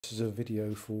This is a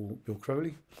video for Bill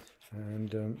Croly,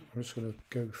 and I'm just going to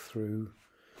go through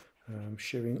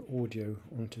sharing audio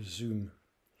onto Zoom.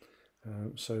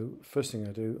 So first thing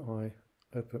I do,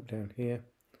 I open up down here,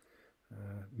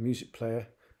 music player,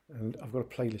 and I've got a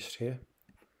playlist here,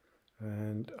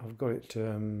 and I've got it,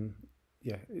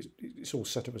 it's all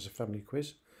set up as a family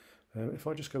quiz. If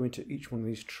I just go into each one of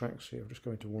these tracks here, I'll just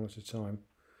go into one at a time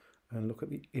and look at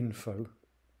the info,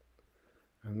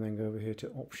 and then go over here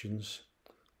to options.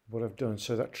 What I've done,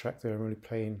 so that track there, I'm only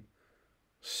playing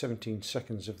 17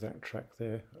 seconds of that track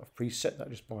there. I've preset that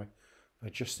just by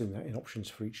adjusting that in options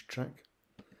for each track.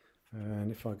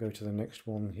 And if I go to the next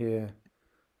one here,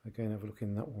 again have a look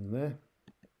in that one there,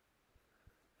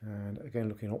 and again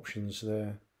look in options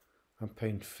there, I'm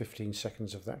playing 15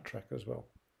 seconds of that track as well.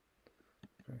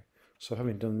 Okay. So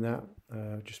having done that,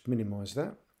 just minimize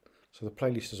that. So the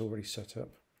playlist is already set up.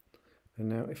 And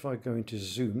now if I go into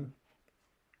Zoom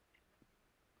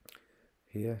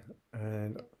here,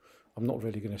 and I'm not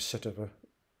really going to set up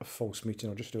a false meeting,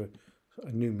 I'll just do a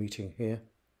new meeting here,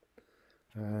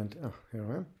 and here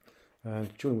I am,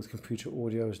 and join with computer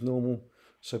audio as normal.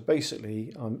 So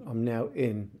basically I'm now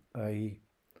in a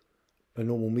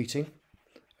normal meeting,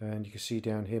 and you can see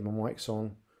down here my mic's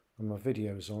on and my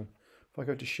video's on. If I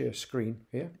go to share screen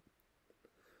here,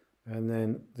 and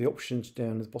then the options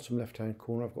down in the bottom left hand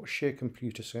corner, I've got share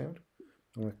computer sound.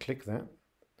 I'm going to click that.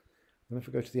 And if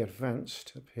I go to the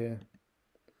advanced up here,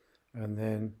 and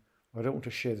then I don't want to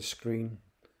share the screen,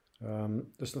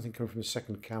 there's nothing coming from the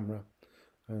second camera,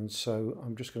 and so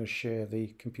I'm just going to share the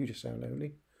computer sound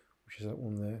only, which is that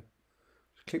one there.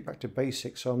 Click back to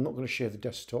basic, so I'm not going to share the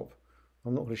desktop,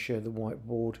 I'm not going to share the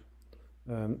whiteboard,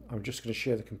 I'm just going to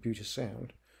share the computer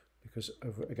sound, because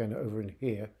over in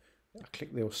here I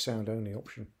click the sound only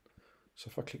option. So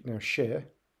if I click now share,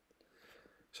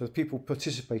 so the people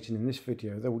participating in this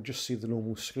video, they will just see the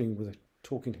normal screen with the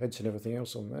talking heads and everything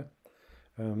else on there,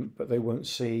 but they won't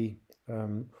see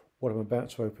what I'm about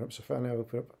to open up. So if I now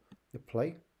open up the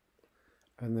play,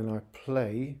 and then I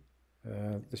play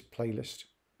this playlist,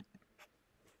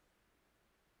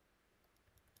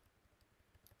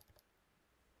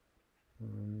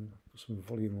 put some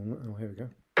volume on that. Oh, here we go.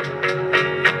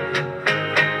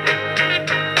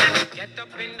 Get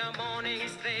up in the morning,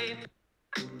 okay.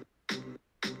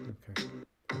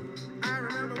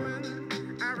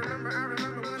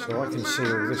 So I can see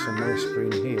all this on my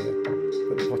screen here,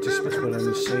 but the participants will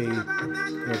only see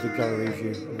the gallery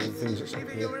view of all the things that's up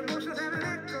here.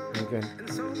 And again,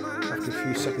 after a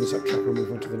few seconds that track will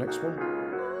move on to the next one.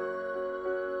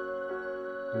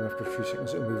 And after a few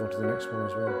seconds it will move on to the next one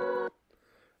as well.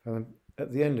 And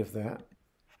at the end of that,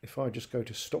 if I just go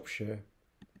to stop share,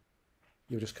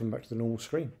 you'll just come back to the normal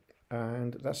screen.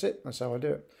 And that's it, that's how I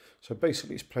do it. So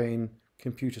basically it's playing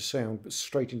computer sound, but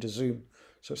straight into Zoom.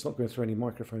 So it's not going through any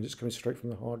microphones, it's coming straight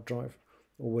from the hard drive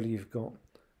or whatever you've got,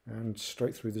 and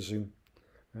straight through the Zoom.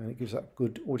 And it gives that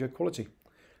good audio quality.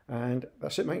 And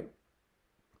that's it, mate.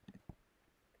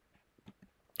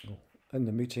 I'll end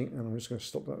the meeting, and I'm just going to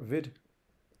stop that vid.